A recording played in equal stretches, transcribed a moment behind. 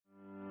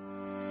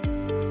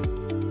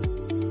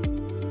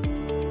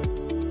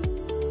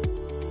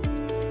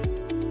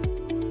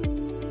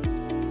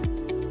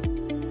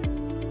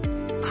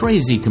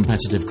Crazy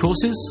competitive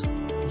courses,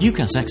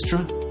 UCAS Extra,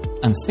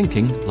 and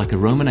thinking like a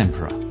Roman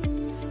emperor.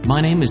 My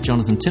name is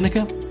Jonathan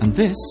Tinnicker, and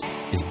this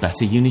is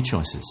Better Uni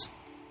Choices.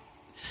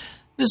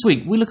 This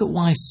week, we look at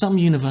why some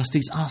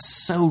universities are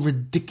so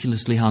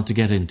ridiculously hard to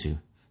get into.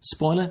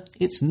 Spoiler,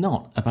 it's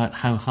not about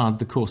how hard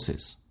the course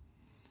is.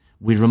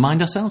 We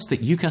remind ourselves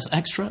that UCAS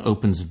Extra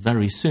opens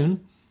very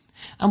soon,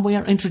 and we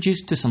are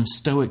introduced to some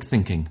stoic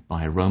thinking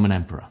by a Roman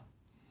emperor.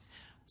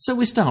 So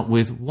we start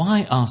with,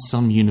 why are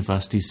some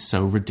universities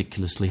so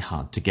ridiculously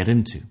hard to get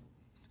into?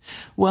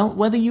 Well,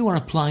 whether you are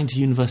applying to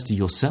university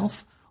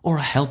yourself or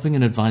are helping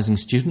and advising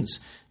students,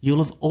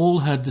 you'll have all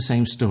heard the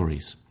same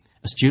stories.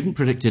 A student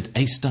predicted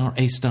A star,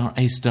 A star,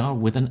 A star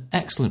with an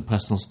excellent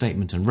personal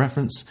statement and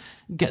reference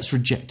gets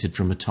rejected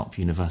from a top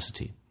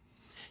university.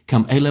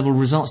 Come A-level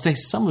results day,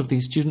 some of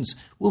these students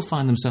will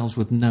find themselves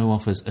with no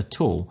offers at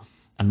all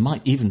and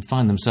might even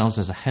find themselves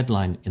as a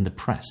headline in the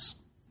press.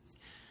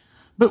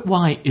 But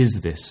why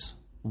is this?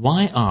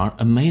 Why are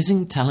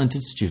amazing,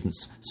 talented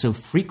students so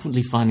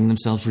frequently finding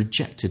themselves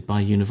rejected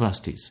by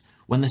universities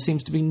when there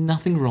seems to be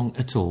nothing wrong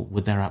at all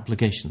with their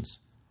applications?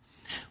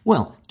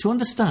 Well, to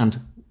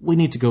understand, we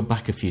need to go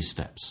back a few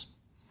steps.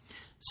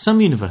 Some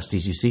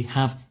universities, you see,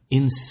 have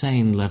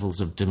insane levels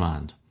of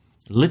demand.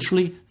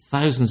 Literally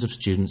thousands of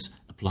students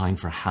applying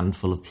for a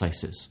handful of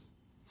places.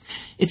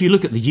 If you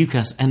look at the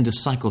UCAS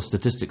end-of-cycle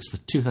statistics for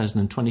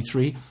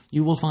 2023,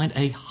 you will find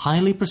a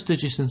highly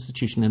prestigious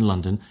institution in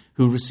London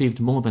who received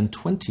more than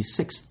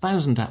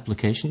 26,000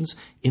 applications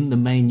in the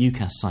main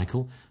UCAS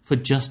cycle for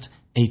just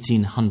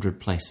 1,800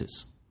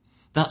 places.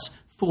 That's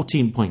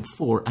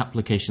 14.4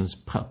 applications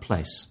per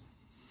place.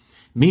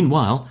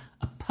 Meanwhile,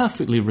 a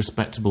perfectly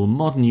respectable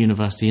modern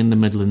university in the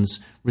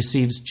Midlands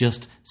receives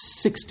just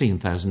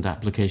 16,000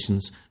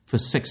 applications for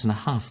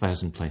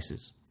 6,500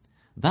 places.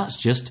 That's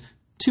just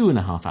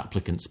 2.5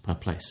 applicants per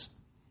place.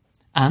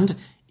 And,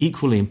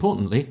 equally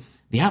importantly,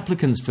 the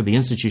applicants for the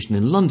institution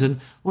in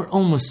London were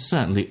almost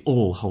certainly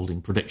all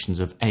holding predictions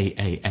of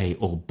AAA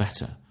or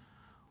better,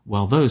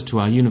 while those to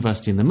our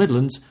university in the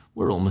Midlands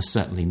were almost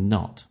certainly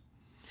not.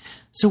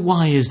 So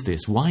why is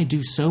this? Why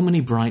do so many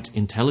bright,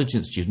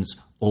 intelligent students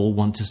all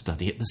want to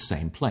study at the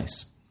same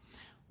place?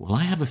 Well,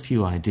 I have a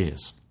few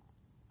ideas.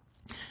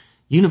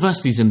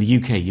 Universities in the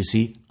UK, you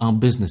see, are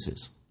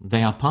businesses.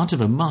 They are part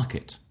of a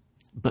market,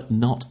 but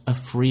not a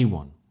free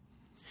one.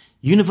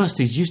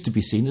 Universities used to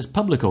be seen as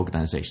public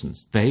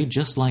organisations. They,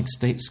 just like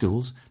state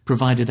schools,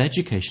 provided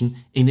education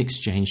in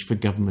exchange for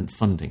government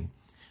funding,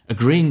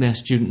 agreeing their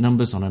student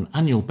numbers on an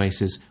annual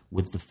basis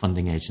with the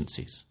funding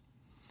agencies.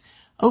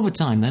 Over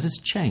time, that has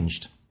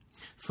changed.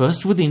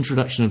 First with the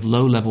introduction of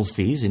low-level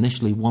fees,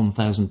 initially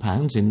 £1,000 in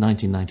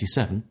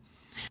 1997,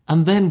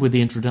 and then with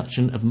the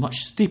introduction of much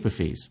steeper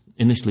fees,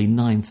 initially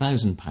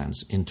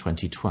 £9,000 in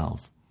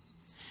 2012.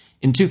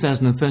 In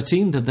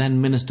 2013, the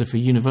then Minister for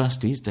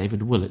Universities,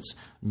 David Willetts,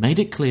 made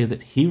it clear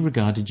that he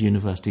regarded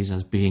universities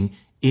as being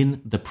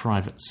in the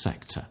private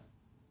sector.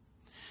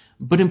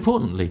 But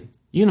importantly,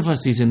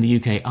 universities in the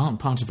UK aren't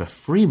part of a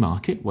free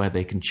market where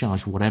they can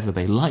charge whatever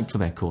they like for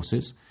their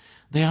courses.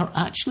 They are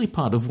actually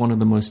part of one of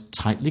the most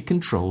tightly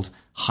controlled,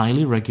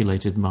 highly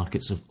regulated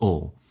markets of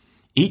all,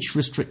 each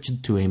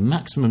restricted to a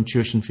maximum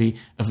tuition fee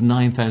of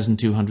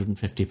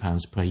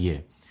 £9,250 per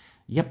year.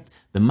 Yep,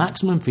 the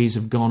maximum fees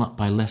have gone up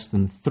by less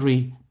than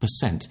 3%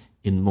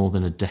 in more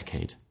than a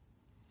decade.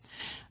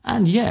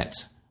 And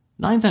yet,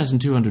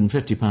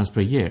 £9,250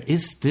 per year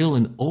is still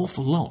an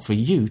awful lot for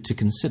you to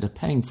consider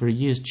paying for a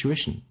year's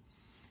tuition.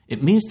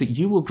 It means that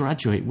you will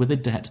graduate with a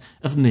debt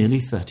of nearly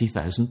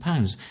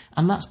 £30,000,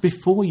 and that's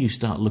before you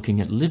start looking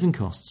at living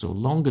costs or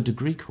longer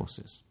degree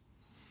courses.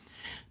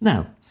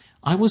 Now,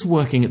 I was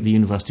working at the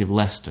University of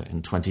Leicester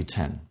in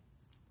 2010.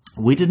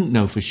 We didn't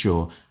know for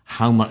sure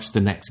how much the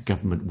next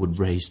government would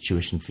raise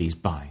tuition fees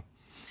by,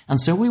 and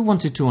so we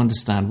wanted to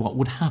understand what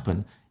would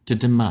happen to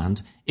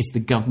demand if the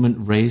government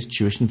raised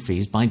tuition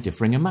fees by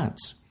differing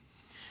amounts.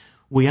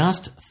 We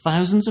asked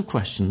thousands of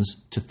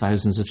questions to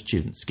thousands of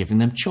students, giving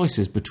them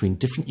choices between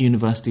different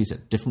universities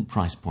at different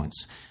price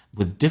points,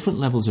 with different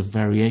levels of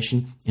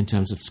variation in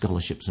terms of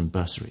scholarships and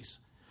bursaries.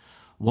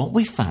 What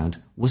we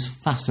found was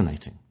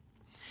fascinating.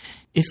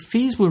 If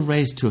fees were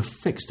raised to a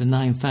fixed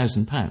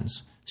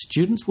 £9,000,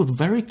 students would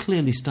very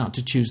clearly start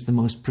to choose the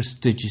most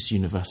prestigious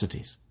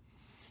universities.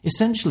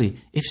 Essentially,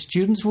 if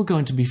students were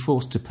going to be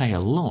forced to pay a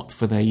lot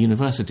for their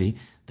university,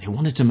 they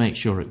wanted to make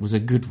sure it was a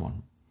good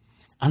one.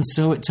 And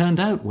so it turned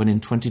out when in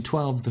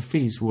 2012 the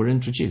fees were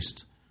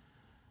introduced.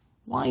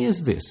 Why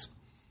is this?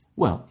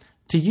 Well,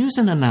 to use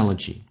an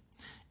analogy,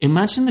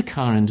 imagine the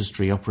car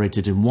industry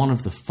operated in one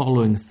of the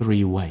following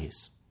three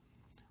ways.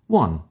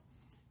 1.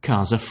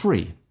 Cars are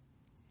free.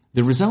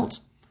 The result?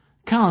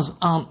 Cars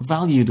aren't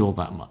valued all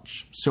that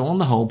much, so on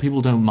the whole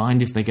people don't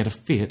mind if they get a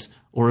Fiat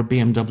or a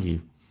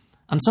BMW,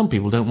 and some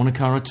people don't want a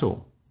car at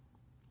all.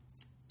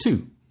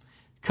 2.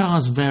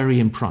 Cars vary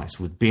in price,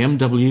 with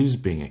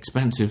BMWs being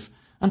expensive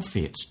and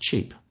Fiat's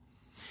cheap.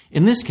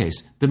 In this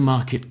case, the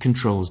market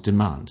controls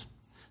demand.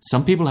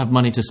 Some people have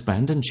money to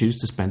spend and choose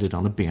to spend it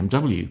on a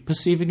BMW,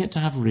 perceiving it to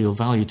have real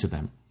value to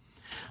them.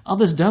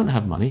 Others don't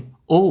have money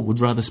or would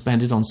rather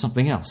spend it on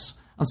something else,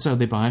 and so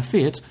they buy a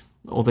Fiat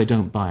or they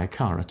don't buy a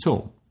car at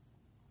all.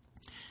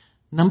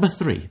 Number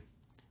 3.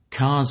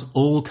 Cars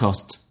all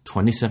cost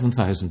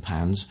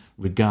 £27,000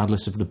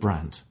 regardless of the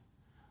brand.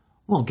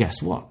 Well,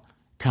 guess what?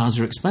 Cars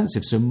are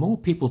expensive, so more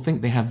people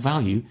think they have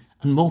value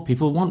and more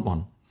people want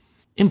one.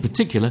 In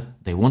particular,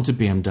 they want a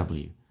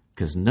BMW,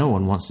 because no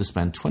one wants to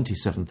spend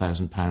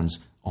 £27,000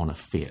 on a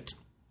Fiat.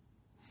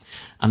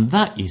 And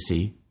that, you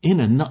see, in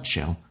a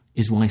nutshell,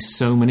 is why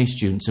so many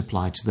students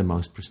apply to the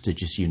most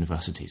prestigious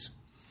universities.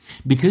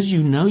 Because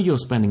you know you're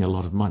spending a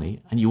lot of money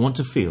and you want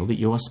to feel that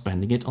you are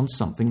spending it on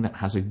something that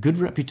has a good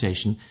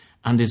reputation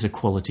and is a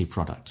quality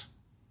product.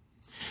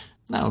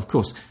 Now, of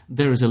course,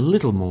 there is a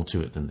little more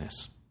to it than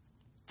this.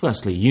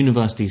 Firstly,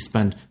 universities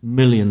spend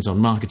millions on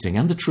marketing,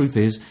 and the truth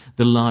is,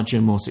 the larger,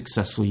 more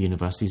successful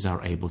universities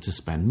are able to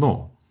spend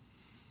more.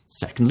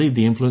 Secondly,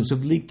 the influence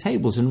of league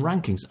tables and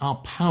rankings are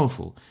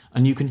powerful,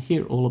 and you can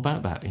hear all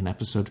about that in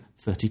episode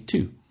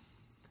 32.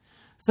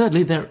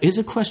 Thirdly, there is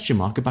a question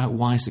mark about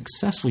why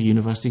successful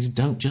universities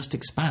don't just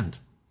expand.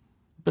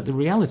 But the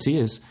reality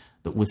is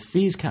that with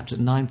fees capped at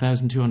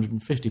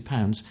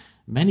 £9,250,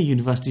 many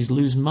universities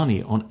lose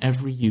money on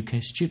every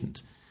UK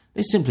student.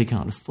 They simply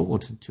can't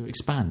afford to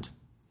expand.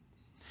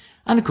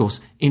 And of course,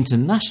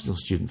 international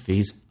student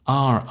fees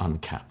are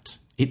uncapped.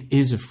 It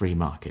is a free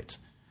market.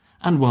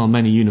 And while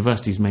many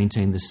universities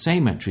maintain the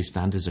same entry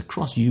standards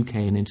across UK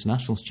and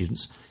international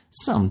students,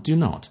 some do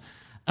not,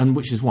 and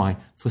which is why,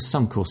 for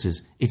some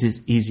courses, it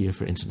is easier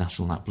for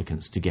international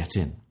applicants to get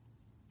in.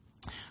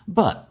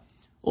 But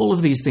all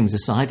of these things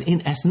aside,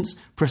 in essence,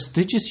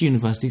 prestigious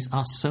universities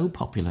are so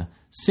popular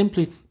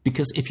simply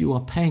because if you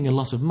are paying a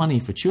lot of money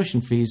for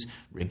tuition fees,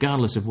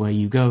 regardless of where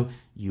you go,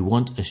 you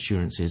want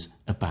assurances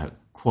about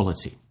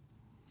quality.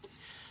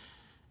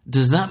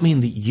 Does that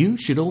mean that you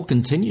should all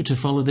continue to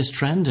follow this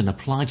trend and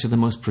apply to the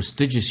most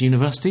prestigious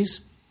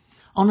universities?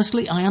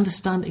 Honestly, I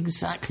understand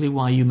exactly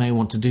why you may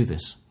want to do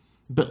this.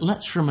 But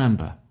let's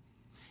remember,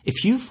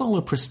 if you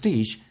follow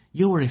prestige,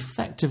 you are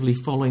effectively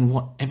following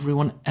what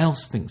everyone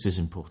else thinks is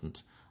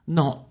important,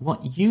 not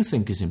what you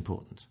think is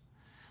important.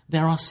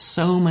 There are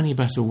so many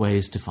better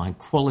ways to find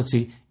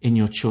quality in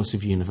your choice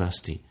of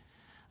university.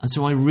 And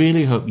so I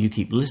really hope you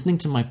keep listening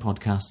to my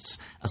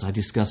podcasts as I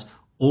discuss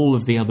all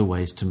of the other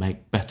ways to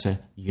make better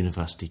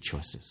university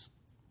choices.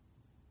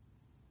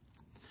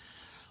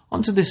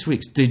 On to this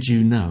week's Did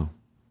You Know?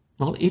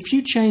 Well, if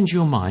you change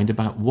your mind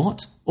about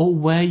what or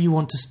where you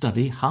want to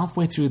study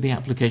halfway through the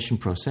application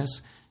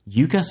process,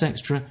 UCAS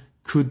Extra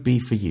could be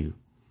for you.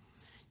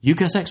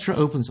 UCAS Extra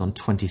opens on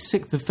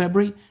 26th of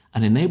February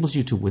and enables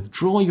you to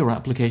withdraw your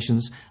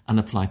applications and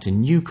apply to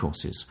new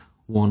courses,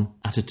 one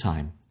at a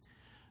time.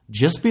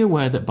 Just be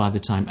aware that by the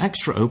time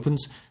Extra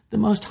opens, the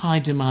most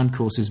high-demand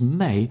courses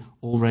may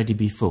already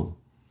be full.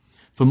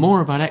 For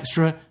more about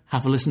Extra,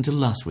 have a listen to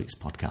last week's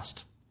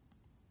podcast.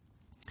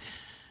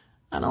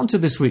 And on to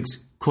this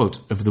week's quote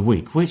of the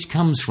week, which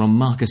comes from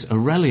Marcus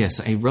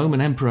Aurelius, a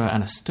Roman emperor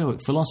and a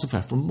Stoic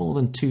philosopher from more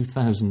than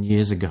 2,000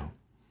 years ago.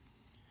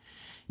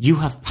 You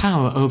have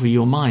power over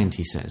your mind,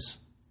 he says,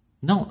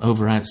 not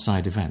over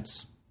outside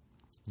events.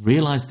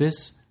 Realize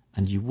this,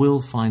 and you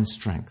will find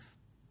strength.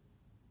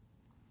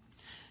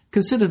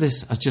 Consider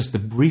this as just the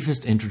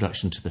briefest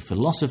introduction to the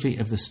philosophy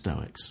of the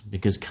Stoics,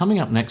 because coming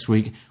up next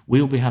week,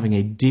 we'll be having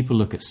a deeper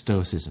look at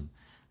Stoicism,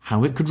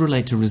 how it could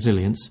relate to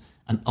resilience,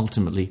 and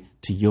ultimately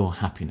to your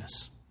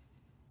happiness.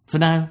 For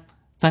now,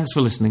 thanks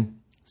for listening.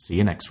 See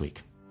you next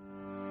week.